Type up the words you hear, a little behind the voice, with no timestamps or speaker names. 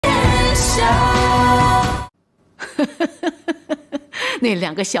下。那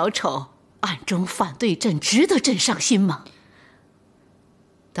两个小丑暗中反对朕，值得朕伤心吗？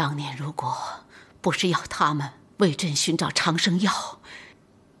当年如果不是要他们为朕寻找长生药，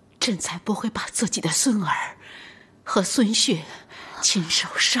朕才不会把自己的孙儿和孙婿亲手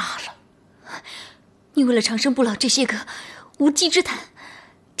杀了。你为了长生不老这些个无稽之谈，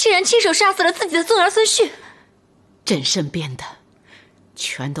竟然亲手杀死了自己的孙儿孙婿。朕身边的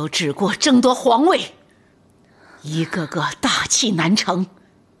全都只顾争夺皇位，一个个大器难成。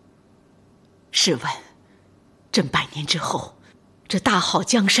试问，朕100年之后，这大好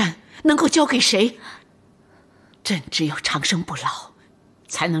江山能够交给谁？朕只有长生不老，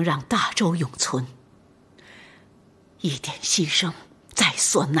才能让大周永存。一点牺牲在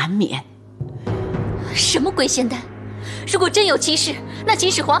所难免。什么鬼仙丹？如果真有其事，那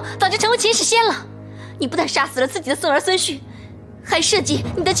秦始皇早就成为秦始仙了。你不但杀死了自己的孙儿孙婿，还设计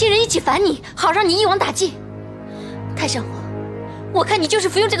你的亲人一起反你，好让你一网打尽。太上皇，我看你就是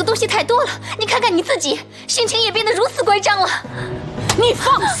服用这个东西太多了。你看看你自己，性情也变得如此乖张了。你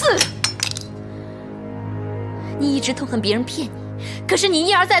放肆！你一直痛恨别人骗你，可是你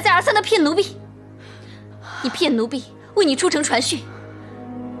一而再再而三的骗奴婢。你骗奴婢为你出城传讯，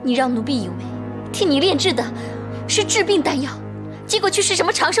你让奴婢以为替你炼制的是治病丹药，结果却是什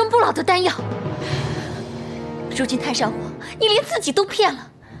么长生不老的丹药。如今太上皇，你连自己都骗了，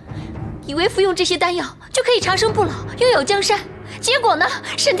以为服用这些丹药就可以长生不老，拥有江山，结果呢，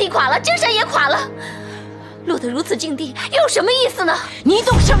身体垮了，江山也垮了，落得如此境地，又有什么意思呢？你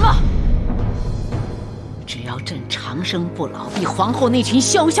懂什么？只要朕长生不老，比皇后那群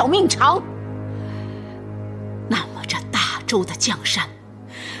宵小命长，那么这大周的江山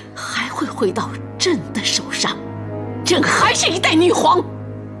还会回到朕的手上，朕还是一代女皇。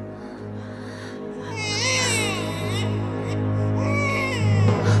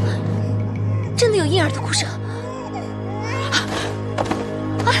真的有婴儿的哭声！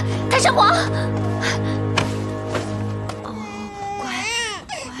太上皇！哦，乖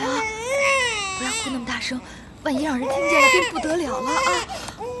啊，不要哭那么大声，万一让人听见了便不得了了啊！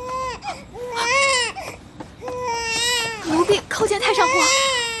奴婢叩见太上皇。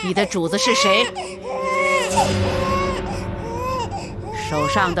你的主子是谁？手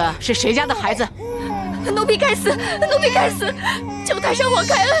上的是谁家的孩子？奴婢该死，奴婢该死！求太上皇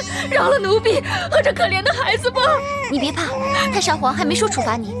开恩，饶了奴婢和这可怜的孩子吧！你别怕，太上皇还没说处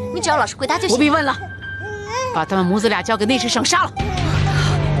罚你，你只要老实回答就行。不必问了，把他们母子俩交给内侍省杀了。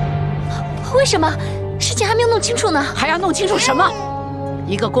为什么？事情还没有弄清楚呢。还要弄清楚什么？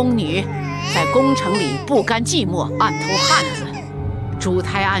一个宫女在宫城里不甘寂寞，暗投汉子，珠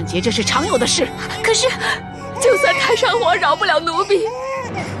胎暗结，这是常有的事。可是，就算太上皇饶不了奴婢，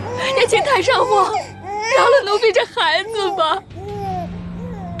也请太上皇饶了奴婢这孩子吧。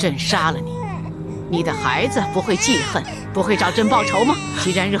朕杀了你，你的孩子不会记恨，不会找朕报仇吗？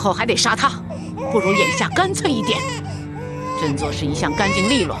既然日后还得杀他，不如眼下干脆一点。朕做事一向干净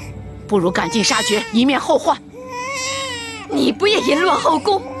利落，不如赶尽杀绝，以免后患。你不也淫乱后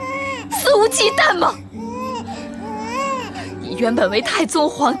宫，肆无忌惮吗？你原本为太宗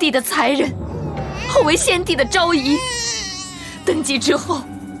皇帝的才人，后为先帝的昭仪，登基之后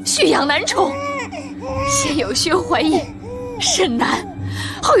蓄养男宠，先有薛怀义、沈南，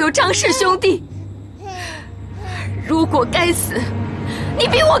后有张氏兄弟。如果该死，你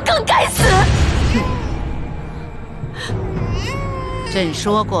比我更该死。朕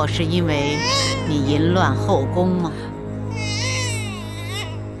说过是因为你淫乱后宫吗？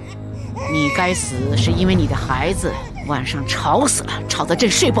你该死是因为你的孩子晚上吵死了，吵得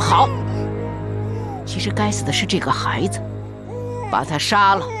朕睡不好。其实该死的是这个孩子，把他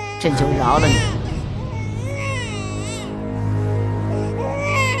杀了，朕就饶了你。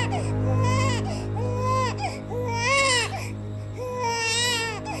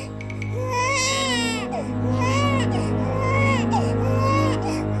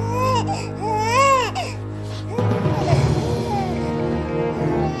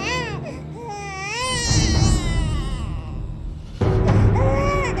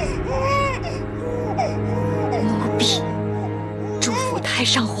太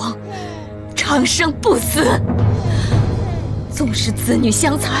上皇长生不死，纵使子女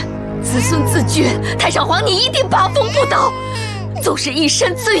相残，子孙自绝，太上皇你一定八风不倒。纵使一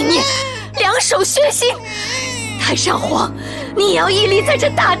身罪孽，两手血腥，太上皇你也要屹立在这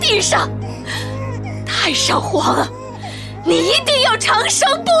大地上。太上皇啊，你一定要长生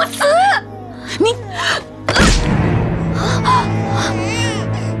不死。你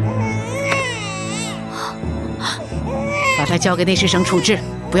把他交给内侍省处置，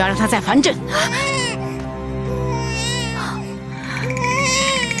不要让他再烦朕。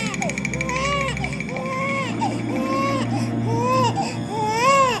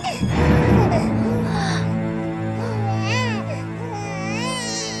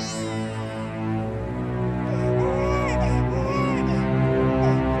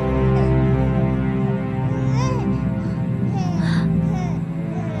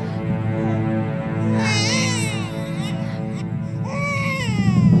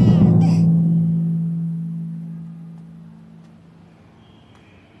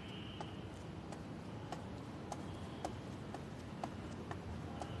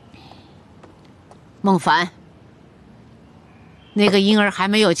孟凡，那个婴儿还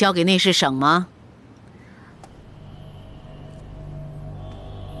没有交给内侍省吗？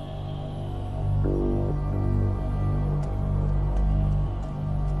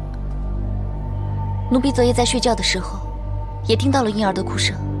奴婢昨夜在睡觉的时候，也听到了婴儿的哭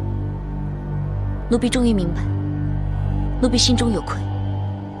声。奴婢终于明白，奴婢心中有愧。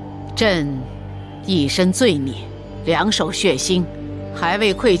朕一身罪孽，两手血腥，还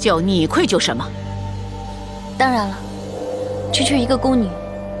未愧疚，你愧疚什么？当然了，区区一个宫女，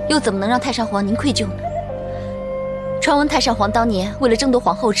又怎么能让太上皇您愧疚呢？传闻太上皇当年为了争夺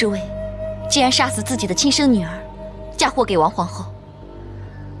皇后之位，竟然杀死自己的亲生女儿，嫁祸给王皇后。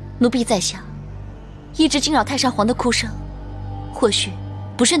奴婢在想，一直惊扰太上皇的哭声，或许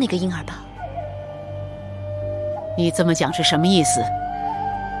不是那个婴儿吧。你这么讲是什么意思？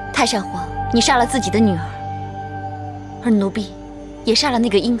太上皇，你杀了自己的女儿，而奴婢也杀了那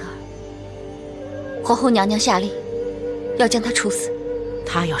个婴儿。皇后娘娘下令，要将他处死。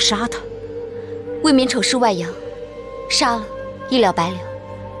她要杀他，为免丑事外扬，杀了一了百了。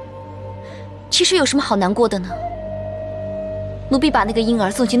其实有什么好难过的呢？奴婢把那个婴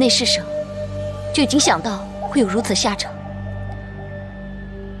儿送去内侍省，就已经想到会有如此下场。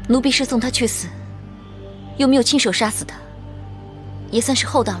奴婢是送他去死，又没有亲手杀死他，也算是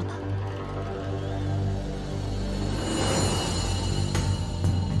厚道了吧。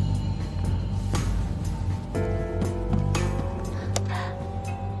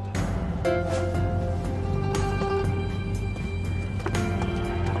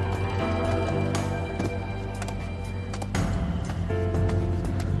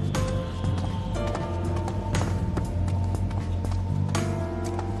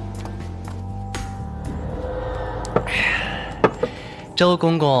周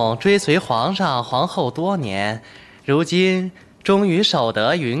公公追随皇上皇后多年，如今终于守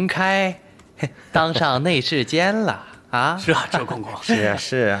得云开，当上内侍监了啊！是啊，周公公。是啊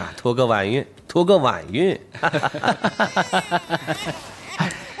是啊，图个晚运，图个晚运。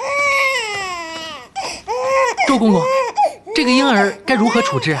周公公，这个婴儿该如何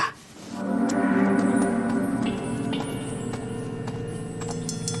处置啊？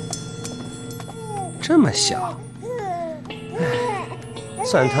这么小，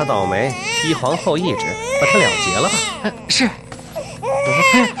算他倒霉，依皇后懿旨，把他了结了吧。是。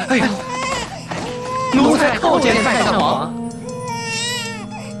哎呀，奴才叩见太上皇。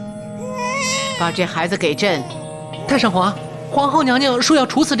把这孩子给朕。太上皇，皇后娘娘说要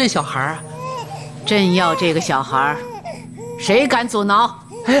处死这小孩啊。朕要这个小孩，谁敢阻挠？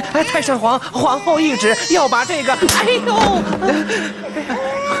太上皇，皇后懿旨要把这个……哎呦！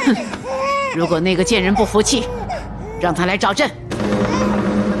哼！如果那个贱人不服气，让他来找朕。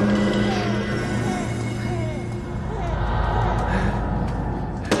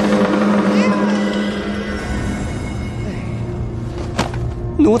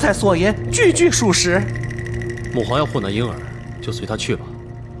奴才所言句句属实。母皇要护那婴儿，就随他去吧。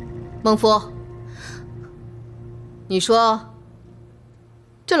孟夫，你说，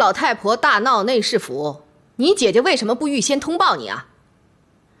这老太婆大闹内侍府，你姐姐为什么不预先通报你啊？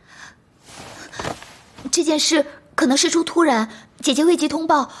这件事可能事出突然，姐姐未及通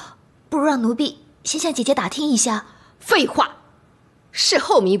报，不如让奴婢先向姐姐打听一下。废话，事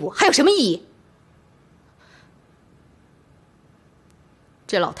后弥补还有什么意义？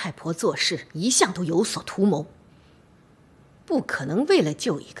这老太婆做事一向都有所图谋，不可能为了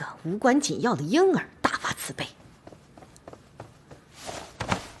救一个无关紧要的婴儿大发慈悲。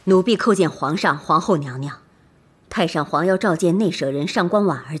奴婢叩见皇上、皇后娘娘，太上皇要召见内舍人上官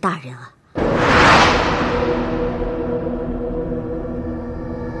婉儿大人啊。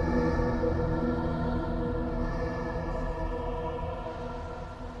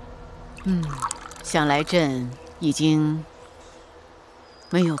想来朕已经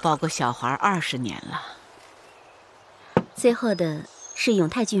没有抱过小孩20年了。最后的是永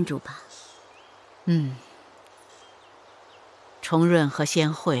泰郡主吧？重润和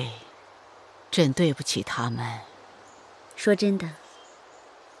仙惠，朕对不起他们。说真的，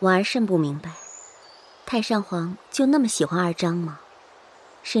婉儿甚不明白，太上皇就那么喜欢二张吗？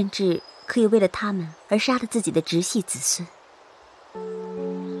甚至可以为了他们而杀了自己的直系子孙。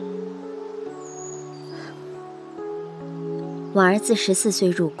婉儿自14岁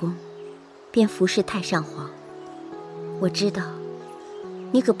入宫，便服侍太上皇。我知道，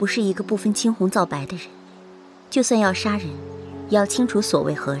你可不是一个不分青红皂白的人，就算要杀人，也要清楚所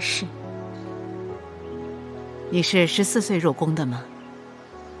谓何事。你是14岁入宫的吗？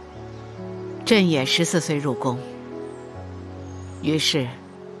朕也14岁入宫，于是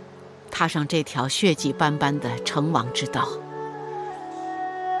踏上这条血迹斑斑的成王之道。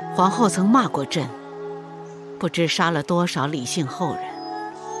皇后曾骂过朕，不知杀了多少李姓后人。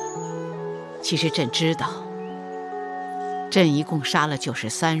其实朕知道，朕一共杀了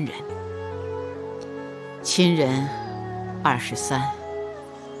93人，亲人23，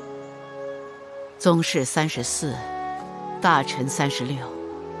宗室34，大臣36。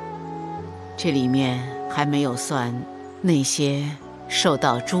这里面还没有算那些受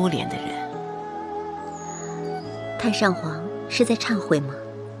到株连的人。太上皇是在忏悔吗？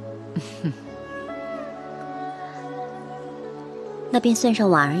那便算上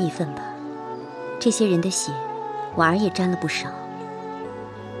婉儿一份吧。这些人的血，婉儿也沾了不少。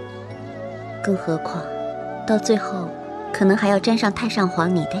更何况，到最后，可能还要沾上太上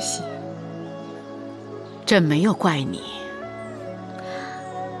皇你的血。朕没有怪你。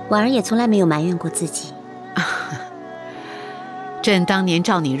婉儿也从来没有埋怨过自己。朕当年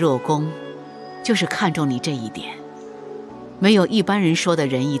召你入宫，就是看中你这一点，没有一般人说的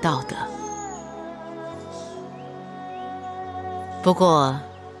仁义道德。不过，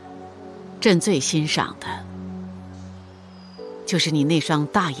朕最欣赏的，就是你那双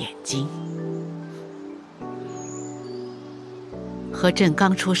大眼睛，和朕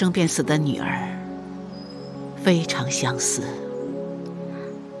刚出生便死的女儿非常相似。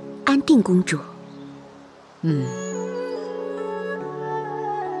安定公主。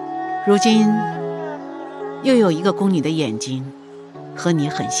如今又有一个宫女的眼睛和你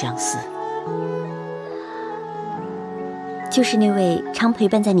很相似，就是那位常陪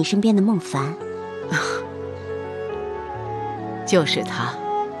伴在你身边的孟凡。就是她。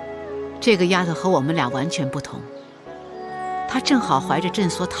这个丫头和我们俩完全不同，她正好怀着朕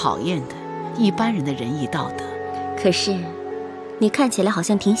所讨厌的一般人的仁义道德。可是你看起来好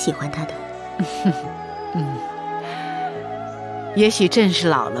像挺喜欢她的。也许朕是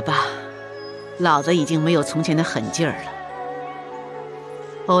老了吧，老的已经没有从前的狠劲儿了。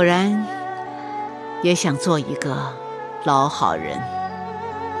偶然也想做一个老好人。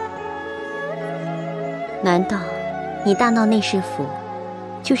难道你大闹内侍府，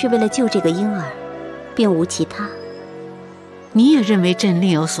就是为了救这个婴儿，便无其他？你也认为朕另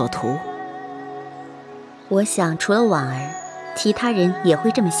有所图？我想除了婉儿，其他人也会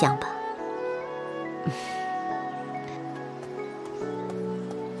这么想吧。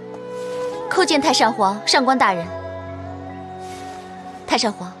叩见太上皇、上官大人。太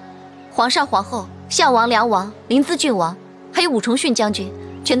上皇、皇上、皇后、项王、梁王、临淄郡王，还有武重训将军，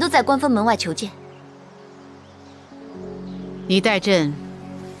全都在官封门外求见。你带朕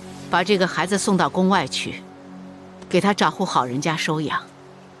把这个孩子送到宫外去，给他找户好人家收养，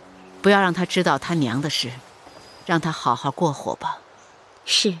不要让他知道他娘的事，让他好好过活吧。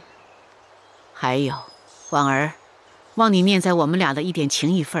是。还有，婉儿，望你念在我们俩的一点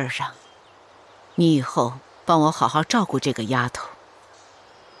情谊份上，你以后帮我好好照顾这个丫头。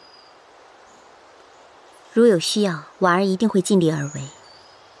如有需要，婉儿一定会尽力而为。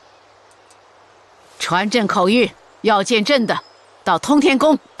传朕口谕，要见朕的，到通天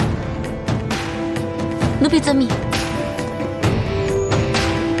宫。奴婢遵命。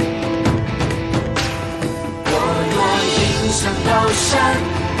我若迎上高山，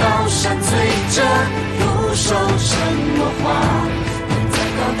高山醉着入手承诺花，天再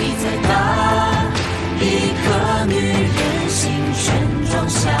高地再大，一颗女人心全装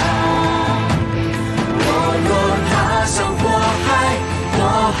下。我若踏上火海，火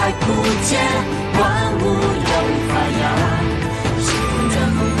海枯竭，万物又发芽，心转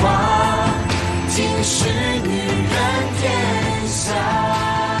风华，尽是女人天下。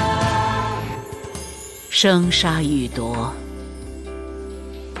生杀予夺，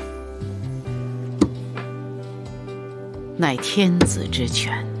乃天子之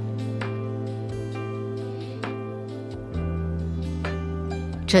权。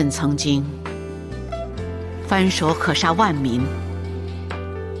朕曾经翻手可杀万民，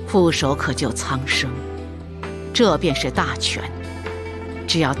覆手可救苍生，这便是大权。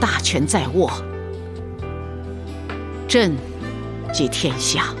只要大权在握，朕即天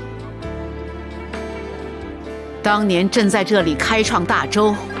下。当年朕在这里开创大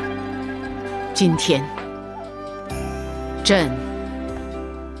周，今天朕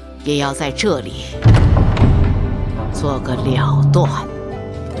也要在这里做个了断。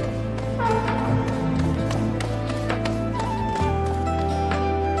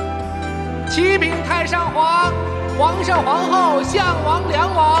启禀太上皇、皇上、皇后、项王、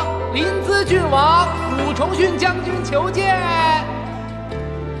梁王、临淄郡王、武重训将军求见。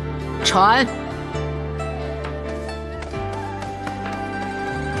传。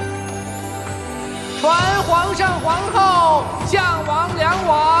传皇上、皇后、项王、梁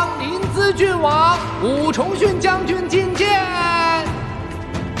王、临淄郡王、武重训将军觐见。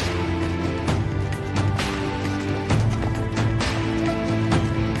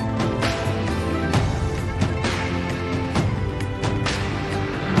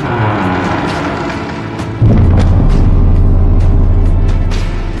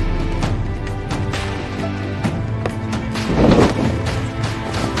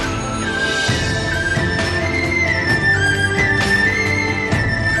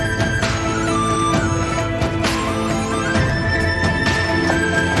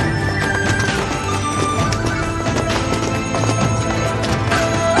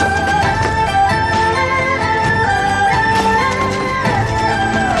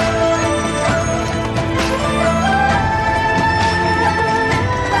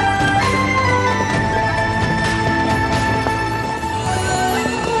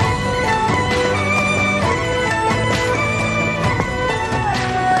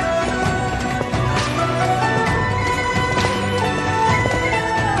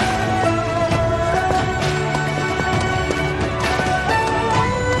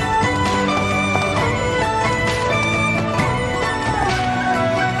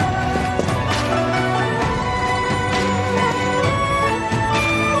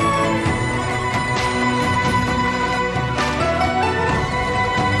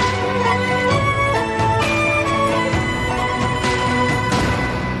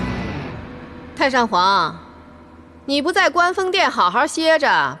太上皇，你不在观风殿好好歇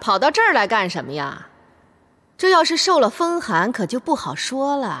着，跑到这儿来干什么呀？这要是受了风寒，可就不好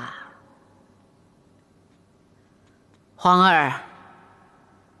说了。皇儿，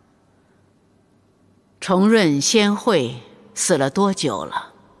重润先惠死了多久了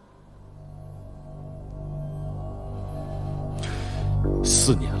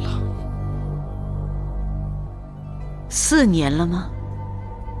？4年了。4年了吗？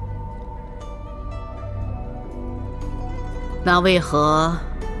那为何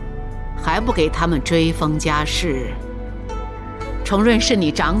还不给他们追封家世？重润是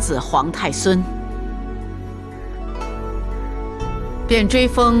你长子皇太孙，便追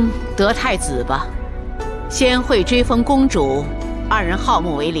封得太子吧。先会追封公主，2人号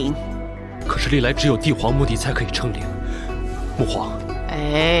墓为陵。可是历来只有帝皇墓地才可以称陵。母皇，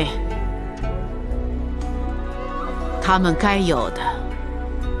哎，他们该有的，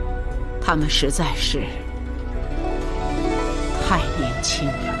他们实在是太年轻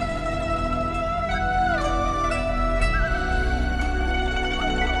了。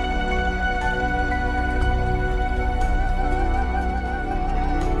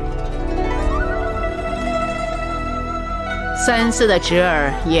3嗣的侄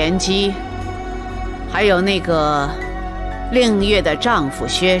儿延基，还有那个令月的丈夫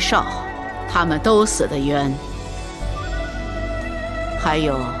薛绍，他们都死得冤。还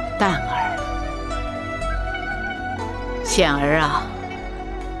有淡儿，显儿啊，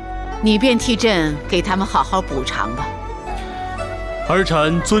你便替朕给他们好好补偿吧。儿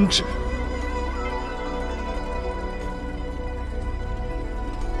臣遵旨。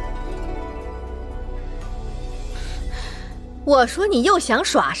我说你又想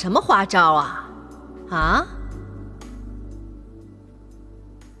耍什么花招啊？啊？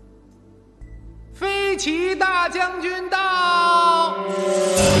飞骑大将军到！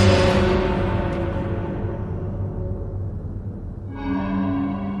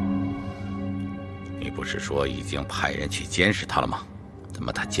你不是说已经派人去监视他了吗？怎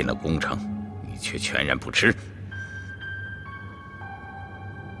么他进了宫城，你却全然不知？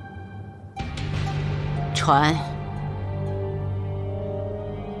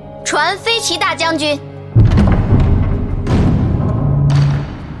传飞骑大将军。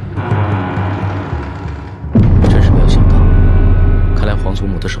真是没有想到，看来皇祖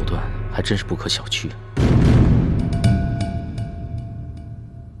母的手段还真是不可小觑。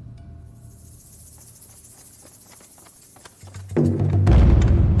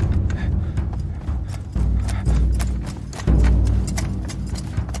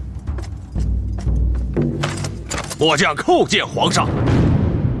末将叩见皇上。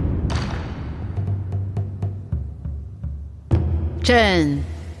朕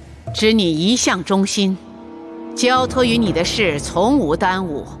知你一向忠心，交托于你的事从无耽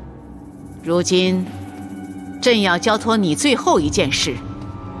误。如今，朕要交托你最后一件事，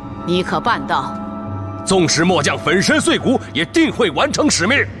你可办到？纵使末将粉身碎骨，也定会完成使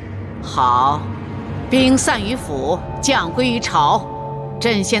命。好，兵散于府，将归于朝。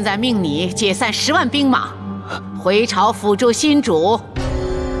朕现在命你解散10万兵马，回朝辅助新主。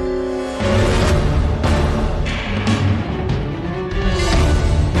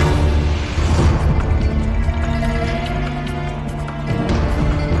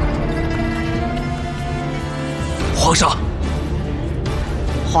皇上，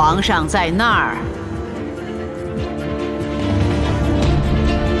皇上在那儿。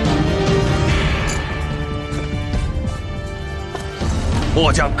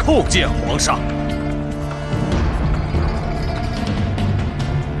末将叩见皇上。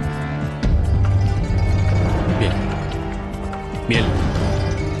免礼。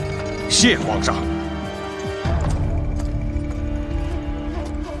谢皇上。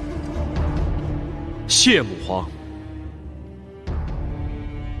谢母皇。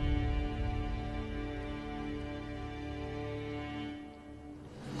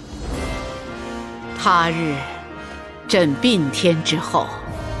他日，朕并天之后，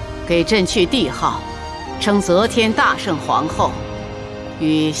给朕去帝号，称则天大圣皇后，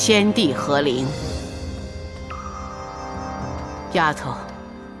与先帝合陵。丫头，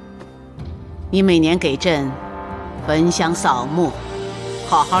你每年给朕焚香扫墓，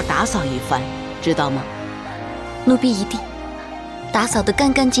好好打扫一番，知道吗？奴婢一定打扫得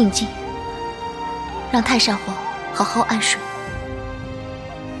干干净净，让太上皇好好安睡。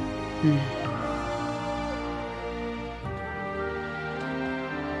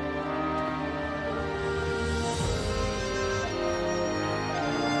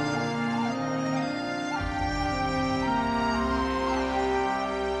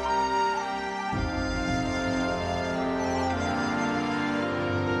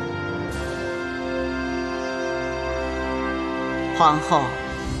皇后，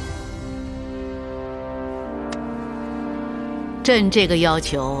朕这个要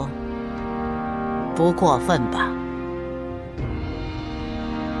求不过分吧？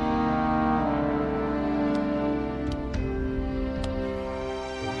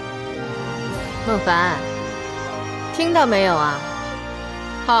孟凡，听到没有啊？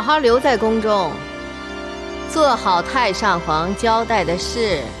好好留在宫中，做好太上皇交代的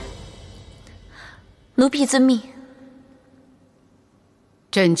事。奴婢遵命。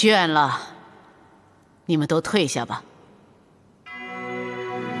朕倦了，你们都退下吧。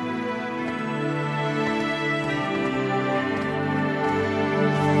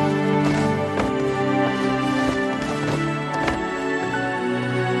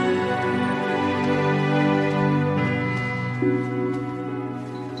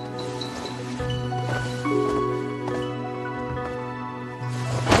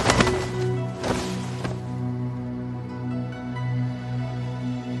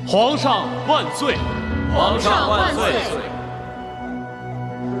皇上万岁！皇上万岁！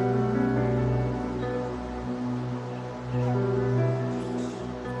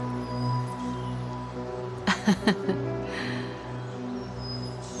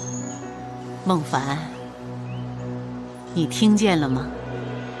孟凡，你听见了吗？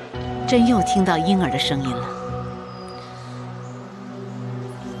朕又听到婴儿的声音了。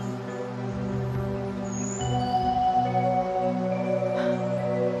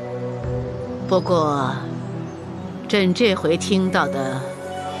不过，朕这回听到的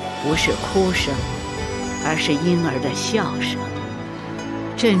不是哭声，而是婴儿的笑声。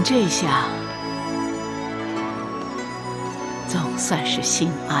朕这下总算是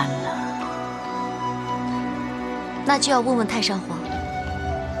心安了。那就要问问太上皇，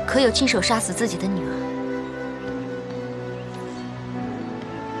可有亲手杀死自己的女儿？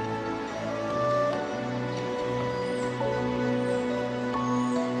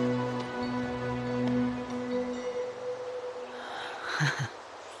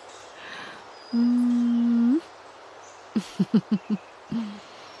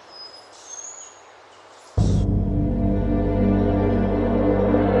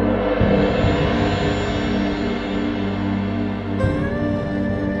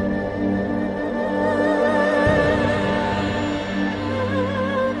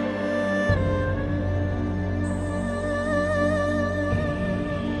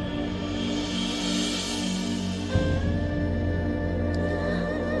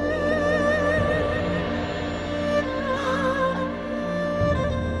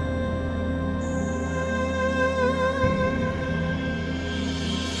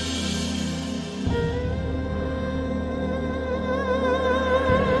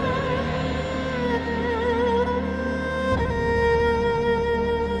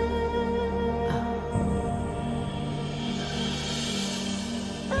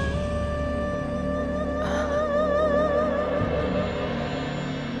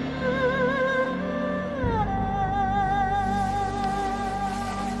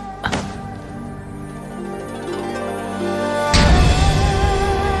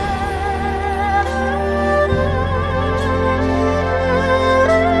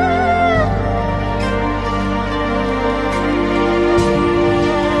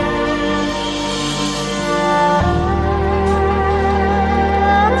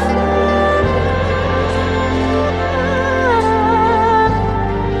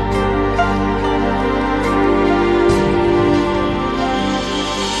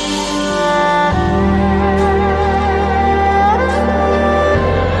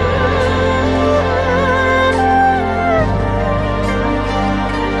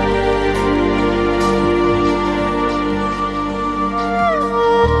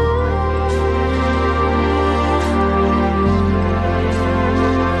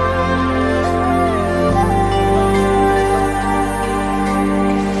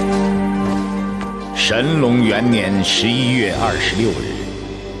神龙元年11月26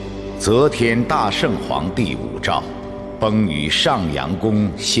日，则天大圣皇帝武曌，崩于上阳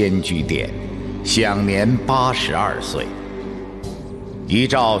宫仙居殿，享年82岁。遗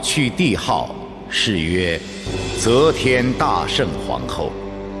诏去帝号，谥曰则天大圣皇后。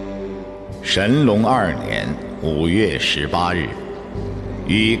神龙2年5月18日，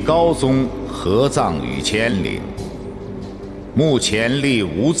与高宗合葬于千陵，墓前立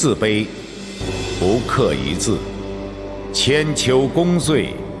无字碑，不刻一字，千秋功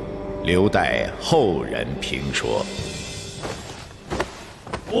罪，留待后人评说。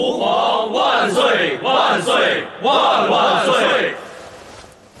吾皇万岁万岁万万岁！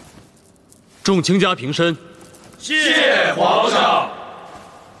众卿家平身。谢皇上。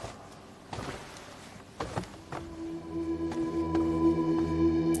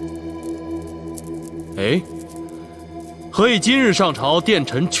哎，何以今日上朝殿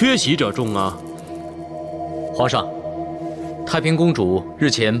臣缺席者众啊？皇上，太平公主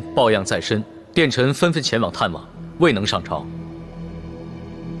日前抱恙在身，殿臣纷纷前往探望，未能上朝。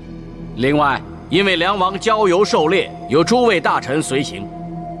另外，因为梁王郊游狩猎，有诸位大臣随行，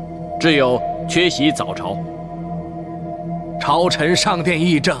只有缺席早朝。朝臣上殿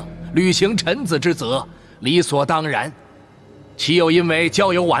议政，履行臣子之责，理所当然，岂有因为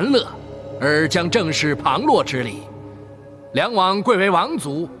郊游玩乐而将政事旁落之理？梁王贵为王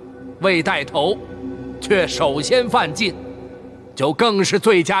族，未带头，却首先犯禁，就更是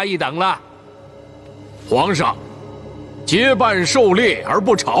罪加一等了。皇上，结伴狩猎而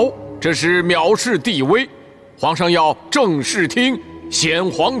不朝，这是藐视帝威。皇上要正视听，显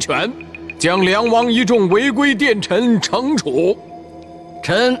皇权，将梁王一众违规殿臣惩处。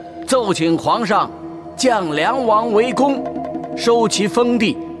臣奏请皇上降梁王为公，收其封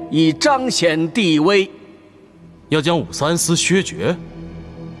地，以彰显帝威。要将武三思削爵？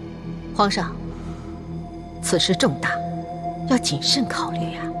皇上，此事重大，要谨慎考虑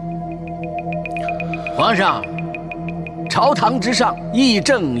啊。皇上，朝堂之上，议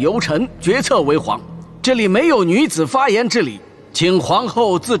政由臣，决策为皇，这里没有女子发言之理，请皇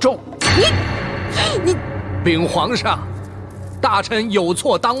后自重。你禀皇上，大臣有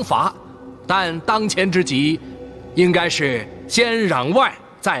错当罚，但当前之急，应该是先攘外，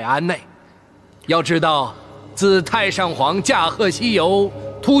再安内。要知道，自太上皇驾鹤西游，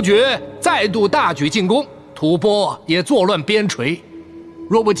突厥再度大举进攻，吐蕃也作乱边陲，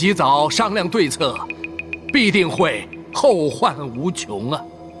若不及早商量对策，必定会后患无穷啊！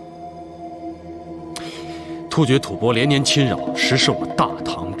突厥吐蕃连年侵扰，实是我大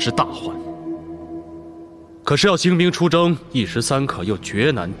唐之大患。可是要兴兵出征，一时三刻又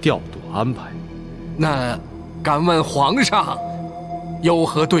绝难调度安排。那敢问皇上，有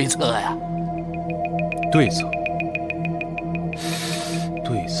何对策呀？对策？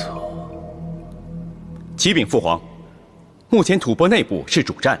启禀父皇，目前吐蕃内部是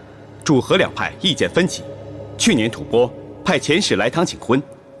主战，主和两派意见分歧。去年吐蕃派遣使来唐请婚，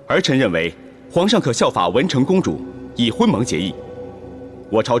儿臣认为皇上可效法文成公主，以婚盟结义。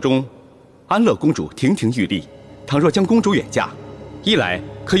我朝中安乐公主亭亭玉立，倘若将公主远嫁，一来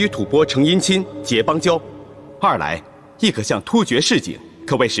可与吐蕃成姻亲结邦交，二来亦可向突厥示警，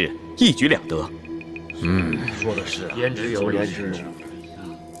可谓是一举两得。说的是，言之有理。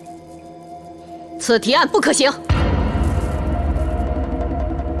此提案不可行。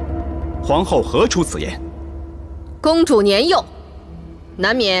皇后何出此言？公主年幼，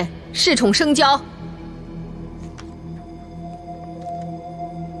难免恃宠生骄。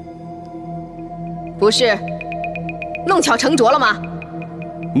不是弄巧成拙了吗？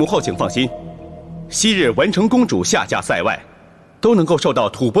母后请放心，昔日文成公主下嫁塞外，都能够受到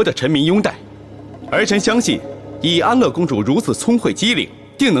吐蕃的臣民拥戴。儿臣相信，以安乐公主如此聪慧机灵，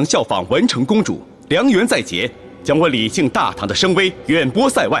定能效仿文成公主，良缘在结，将我李姓大唐的声威远播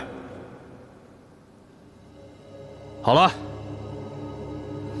塞外。好了，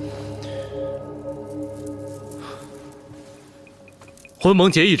婚盟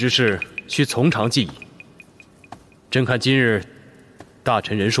结义之事需从长计议。朕看今日大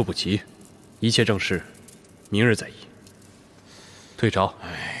臣人数不齐，一切正事明日再议。退朝。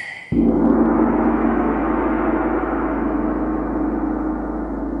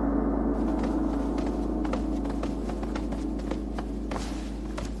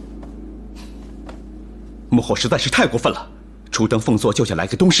母后实在是太过分了，初登凤座就想来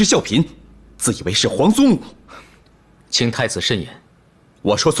个东施效颦，自以为是皇祖母。请太子慎言。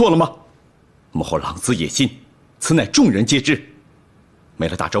我说错了吗？母后狼子野心，此乃众人皆知。没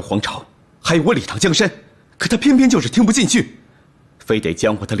了大周皇朝，还有我李唐江山，可他偏偏就是听不进去，非得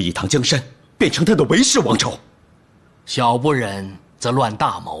将我的李唐江山变成他的韦氏王朝。小不忍则乱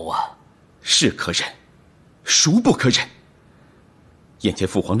大谋啊！是可忍，孰不可忍？眼前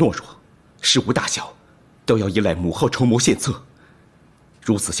父皇懦弱，事无大小都要依赖母后筹谋献策。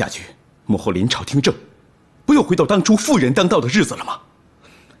如此下去，母后临朝听政，不又回到当初妇人当道的日子了吗？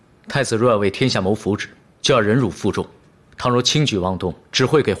太子若要为天下谋福祉，就要忍辱负重。倘若轻举妄动，只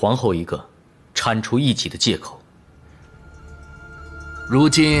会给皇后一个铲除异己的借口。如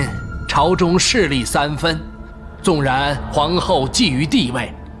今朝中势力三分，纵然皇后觊觎地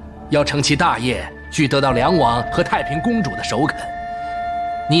位，要成其大业，需得到梁王和太平公主的首肯。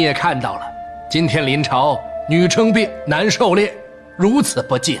你也看到了，今天临朝，女称病，男狩猎，如此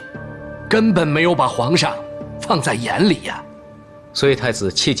不敬，根本没有把皇上放在眼里呀。所以太子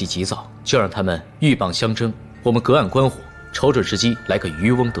切忌急躁，就让他们鹬蚌相争，我们隔岸观火，瞅准时机来个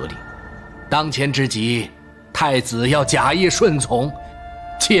渔翁得利。当前之急，太子要假意顺从，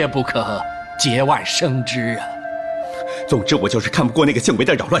切不可节外生枝啊！总之，我就是看不过那个姓韦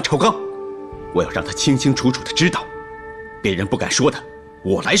的扰乱朝纲，我要让他清清楚楚的知道，别人不敢说的，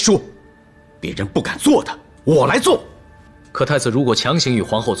我来说；别人不敢做的，我来做。可太子如果强行与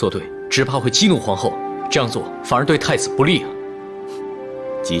皇后作对，只怕会激怒皇后，这样做反而对太子不利啊。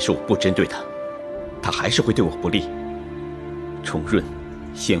即使我不针对他，他还是会对我不利。重润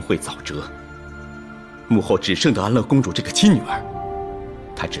先会早折，幕后只剩得安乐公主这个亲女儿，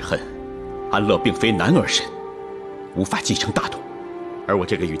他只恨安乐并非男儿身，无法继承大统，而我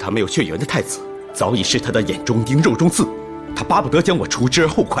这个与他没有血缘的太子，早已是他的眼中钉、肉中刺，他巴不得将我除之而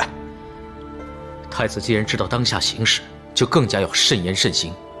后快。太子既然知道当下形势，就更加要慎言慎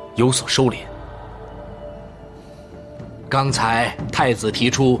行，有所收敛。刚才太子提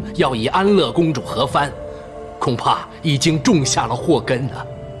出要以安乐公主合藩，恐怕已经种下了祸根了。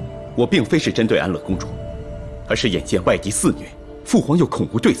我并非是针对安乐公主，而是眼见外敌肆虐，父皇又恐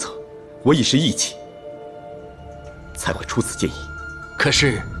无对策，我一时义气，才会出此建议。可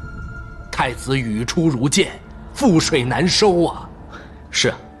是，太子语出如剑，覆水难收啊！是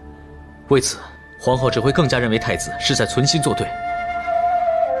啊，为此，皇后只会更加认为太子是在存心作对。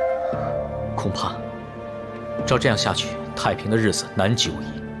恐怕，照这样下去，太平的日子难久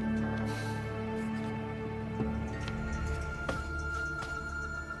矣。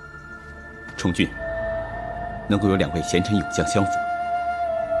充军能够有2位贤臣勇将相辅，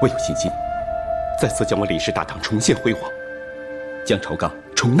我有信心再次将我李氏大唐重现辉煌，将朝纲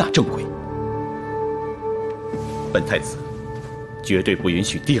重纳正轨。本太子绝对不允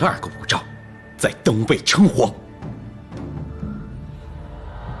许第2个武曌再登位称皇。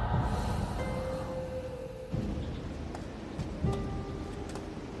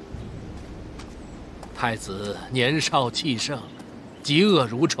太子年少气盛，嫉恶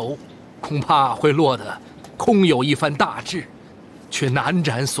如仇，恐怕会落得空有一番大志，却难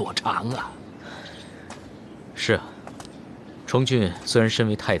展所长啊。是啊，重俊虽然身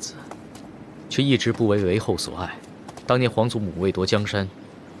为太子，却一直不为韦后所爱。当年皇祖母为夺江山，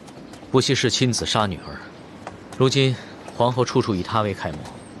不惜是亲自杀女儿。如今皇后处处以他为楷模，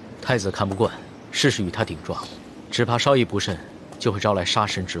太子看不惯，事事与他顶撞，只怕稍一不慎，就会招来杀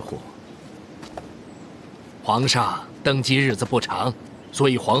身之祸。皇上登基日子不长，所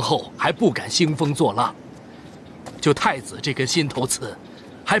以皇后还不敢兴风作浪。就太子这根心头刺，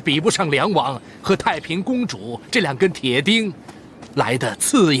还比不上梁王和太平公主这2根铁钉来的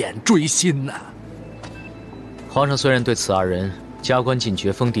刺眼锥心呐。皇上虽然对此2人加官进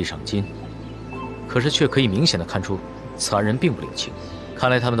爵、封地赏金，可是却可以明显的看出，此2人并不领情。看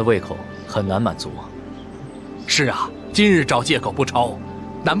来他们的胃口很难满足啊。是啊，今日找借口不抄，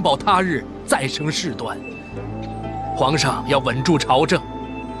难保他日再生事端。皇上要稳住朝政，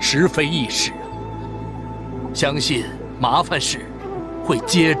实非易事啊！相信麻烦事会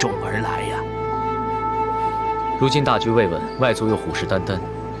接踵而来呀。如今大局未稳，外族又虎视眈眈，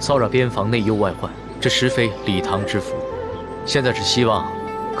骚扰边防，内忧外患，这实非李唐之福。现在只希望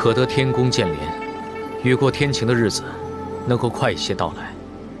可得天公见怜，雨过天晴的日子能够快一些到来，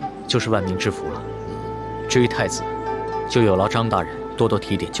就是万民之福了。至于太子，就有劳张大人多多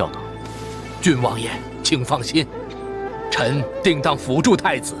提点教导。郡王爷，请放心。臣定当辅助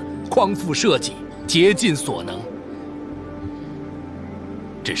太子，匡复社稷，竭尽所能。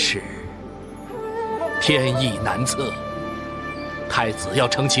只是天意难测，太子要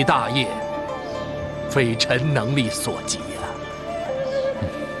成其大业，非臣能力所及呀。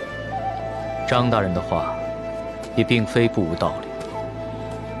张大人的话也并非不无道理。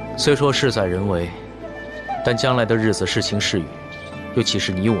虽说事在人为，但将来的日子是晴是雨，又岂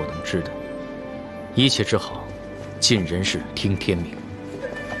是你我能知的？一切之好，尽人事听天命。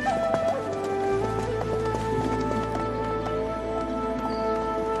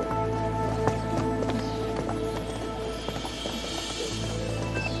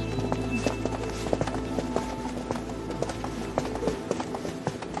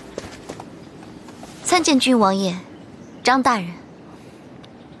参见郡王爷，张大人。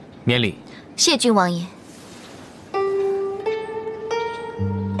免礼。谢郡王爷。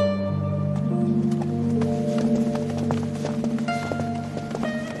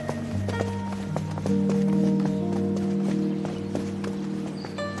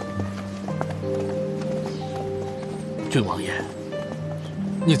郡王爷，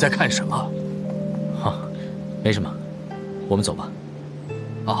你在看什么？啊，没什么，我们走吧。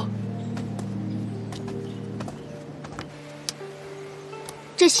啊。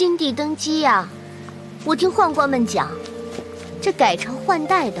这新帝登基呀，我听宦官们讲，这改朝换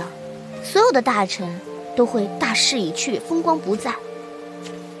代的，所有的大臣都会大势已去，风光不再。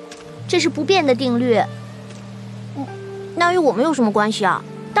这是不变的定律。那与我们有什么关系啊？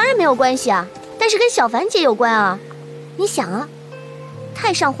当然没有关系啊，但是跟小凡姐有关啊。你想啊，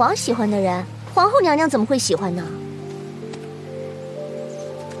太上皇喜欢的人，皇后娘娘怎么会喜欢呢？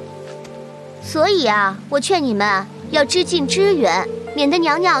所以啊，我劝你们要知近知远，免得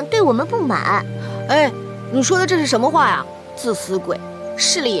娘娘对我们不满。哎，你说的这是什么话呀？自私鬼，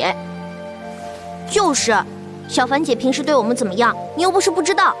势利眼。就是，小凡姐平时对我们怎么样，你又不是不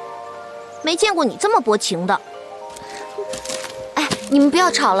知道，没见过你这么薄情的。哎，你们不要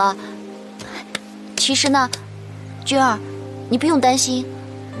吵了。其实呢，君儿，你不用担心，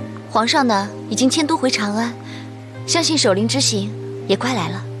皇上呢已经迁都回长安，相信守灵之行也快来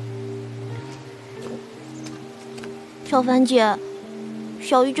了。小凡姐，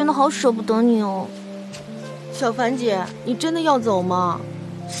小玉真的好舍不得你哦。小凡姐，你真的要走吗？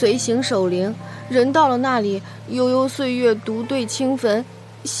随行守灵，人到了那里，悠悠岁月独对清坟，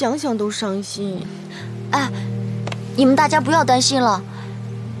想想都伤心。哎，你们大家不要担心了。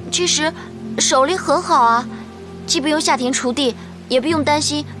其实守灵很好啊，既不用下田锄地，也不用担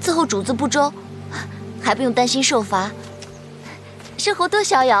心伺候主子不周，还不用担心受罚，生活多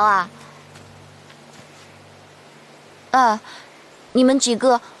逍遥啊！你们几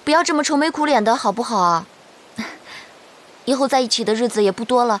个不要这么愁眉苦脸的好不好啊？以后在一起的日子也不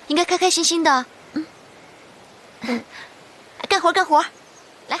多了，应该开开心心的。干活干活，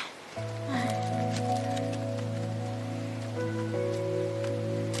来。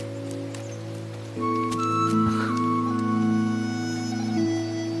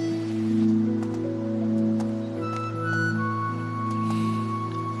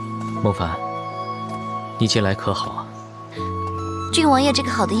孟凡，你近来可好啊？郡王爷这个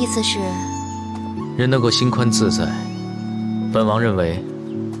好的意思是，人能够心宽自在，本王认为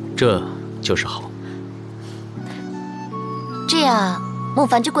这就是好。这样孟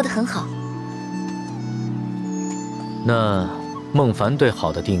凡就过得很好。那孟凡对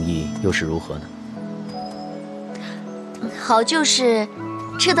好的定义又是如何呢？好就是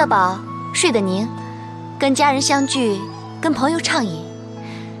吃得饱，睡得宁，跟家人相聚，跟朋友畅饮，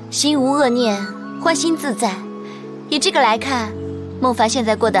心无恶念，欢心自在。以这个来看，孟凡现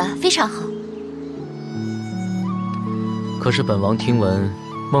在过得非常好。可是本王听闻，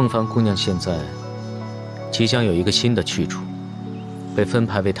孟凡姑娘现在即将有一个新的去处，被分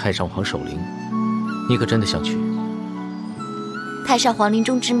派为太上皇守灵，你可真的想去？太上皇临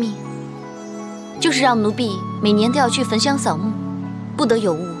终之命，就是让奴婢每年都要去焚香扫墓，不得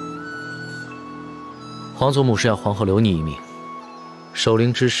有误。皇祖母是要皇后留你一命，守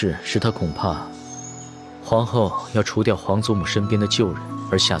灵之事使她恐怕皇后要除掉皇祖母身边的旧人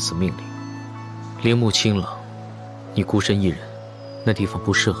而下此命令。陵墓清冷，你孤身一人，那地方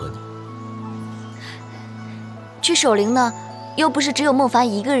不适合你。去守灵呢，又不是只有孟凡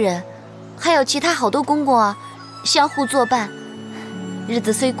一个人，还有其他好多公公啊，相互作伴。日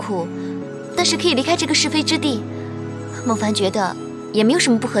子虽苦，但是可以离开这个是非之地。孟凡觉得也没有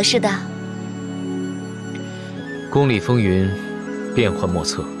什么不合适的。宫里风云变幻莫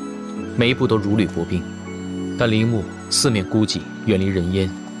测，每一步都如履薄冰。但陵墓四面孤寂，远离人烟，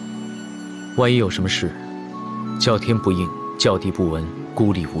万一有什么事，叫天不应，叫地不闻，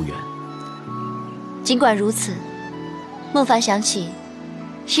孤立无援。尽管如此，孟凡想起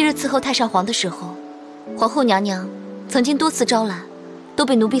昔日伺候太上皇的时候，皇后娘娘曾经多次招揽，都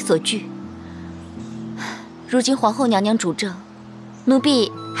被奴婢所拒。如今皇后娘娘主政，奴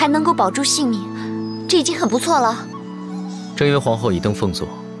婢还能够保住性命，这已经很不错了。正因为皇后已登凤座，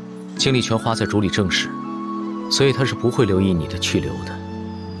精力全花在主理政事，所以她是不会留意你的去留的。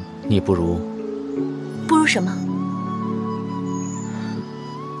你不如什么？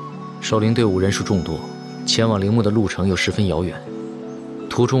守灵队伍人数众多，前往陵墓的路程又十分遥远，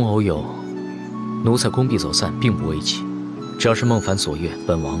途中偶有奴才宫婢走散，并不危急。只要是孟凡所愿，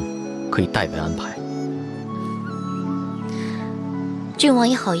本王可以代为安排。郡王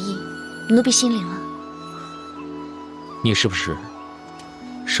爷好意，奴婢心领了。你是不是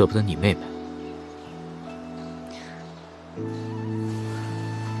舍不得你妹妹？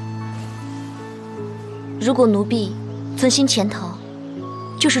如果奴婢存心潜逃，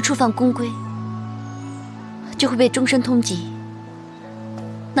就是触犯宫规，就会被终身通缉。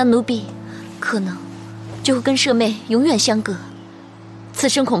那奴婢可能就会跟舍妹永远相隔，此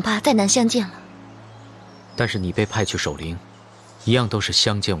生恐怕再难相见了。但是你被派去守灵，一样都是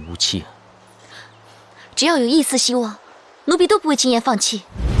相见无期啊。只要有一丝希望，奴婢都不会轻言放弃。